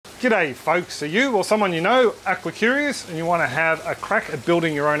G'day folks, are you or someone you know AquaCurious and you want to have a crack at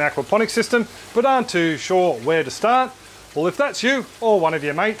building your own aquaponics system but aren't too sure where to start? Well, if that's you or one of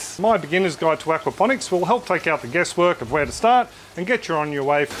your mates, my beginner's guide to aquaponics will help take out the guesswork of where to start and get you on your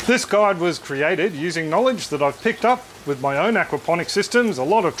way. This guide was created using knowledge that I've picked up with my own aquaponics systems, a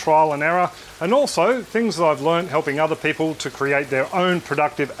lot of trial and error, and also things that I've learned helping other people to create their own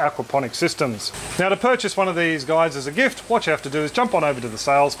productive aquaponics systems. Now, to purchase one of these guides as a gift, what you have to do is jump on over to the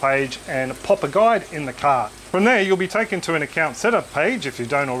sales page and pop a guide in the cart. From there, you'll be taken to an account setup page if you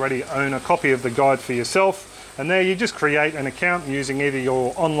don't already own a copy of the guide for yourself. And there you just create an account using either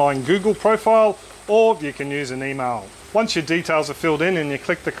your online Google profile or you can use an email. Once your details are filled in and you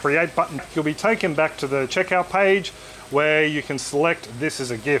click the create button, you'll be taken back to the checkout page where you can select this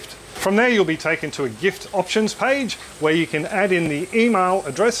as a gift. From there, you'll be taken to a gift options page where you can add in the email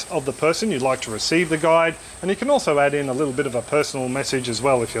address of the person you'd like to receive the guide, and you can also add in a little bit of a personal message as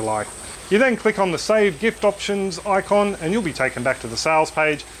well if you like. You then click on the save gift options icon and you'll be taken back to the sales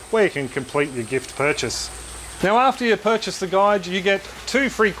page where you can complete your gift purchase. Now, after you purchase the guide, you get 2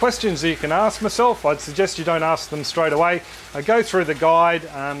 free questions that you can ask myself. I'd suggest you don't ask them straight away. I go through the guide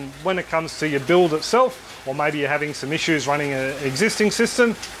when it comes to your build itself, or maybe you're having some issues running an existing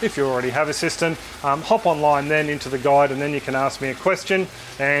system. If you already have a system, hop online then into the guide and then you can ask me a question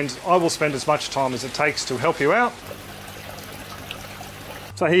and I will spend as much time as it takes to help you out.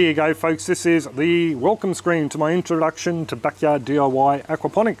 So here you go folks, this is the welcome screen to my introduction to backyard DIY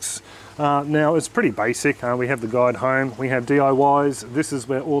aquaponics. Now it's pretty basic. We have the guide home, we have DIYs, this is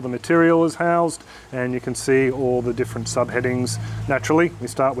where all the material is housed and you can see all the different subheadings. Naturally, we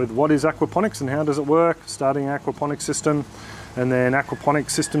start with what is aquaponics and how does it work, starting aquaponics system, and then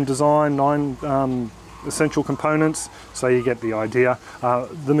aquaponics system design, 9 essential components, so you get the idea.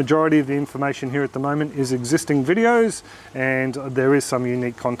 The majority of the information here at the moment is existing videos and there is some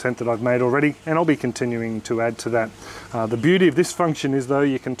unique content that I've made already and I'll be continuing to add to that. The beauty of this function is though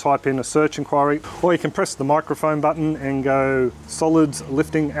you can type in a search inquiry or you can press the microphone button and go solids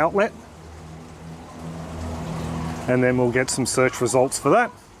lifting outlet and then we'll get some search results for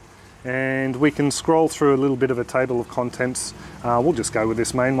that. And we can scroll through a little bit of a table of contents. We'll just go with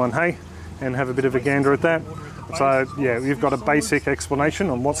this main one, hey, and have a bit of a gander at that. So yeah, you've got a basic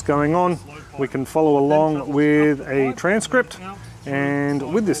explanation on what's going on. We can follow along with a transcript,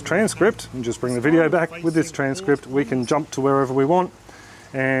 and with this transcript, and just bring the video back, with this transcript we can jump to wherever we want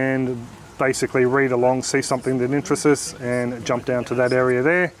and basically read along, see something that interests us and jump down to that area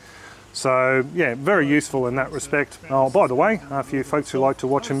there. So yeah, very useful in that respect. Oh, by the way, for you folks who like to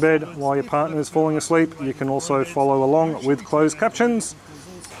watch in bed while your partner is falling asleep, you can also follow along with closed captions.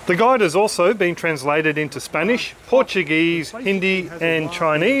 The guide has also been translated into Spanish, Portuguese, Hindi and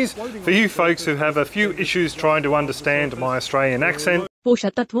Chinese for you folks who have a few issues trying to understand my Australian accent.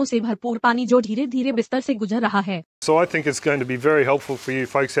 पोषक तत्वों से भरपूर पानी जो धीरे-धीरे बिस्तर से गुजर रहा है. So I think it's going to be very helpful for you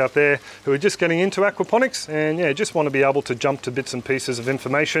folks out there who are just getting into aquaponics and yeah, just want to be able to jump to bits and pieces of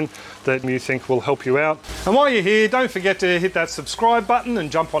information that you think will help you out. And while you're here, don't forget to hit that subscribe button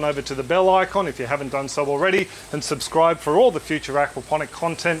and jump on over to the bell icon if you haven't done so already, and subscribe for all the future aquaponic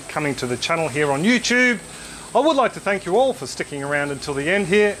content coming to the channel here on YouTube. I would like to thank you all for sticking around until the end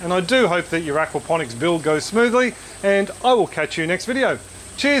here, and I do hope that your aquaponics build goes smoothly, and I will catch you next video.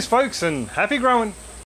 Cheers folks and happy growing!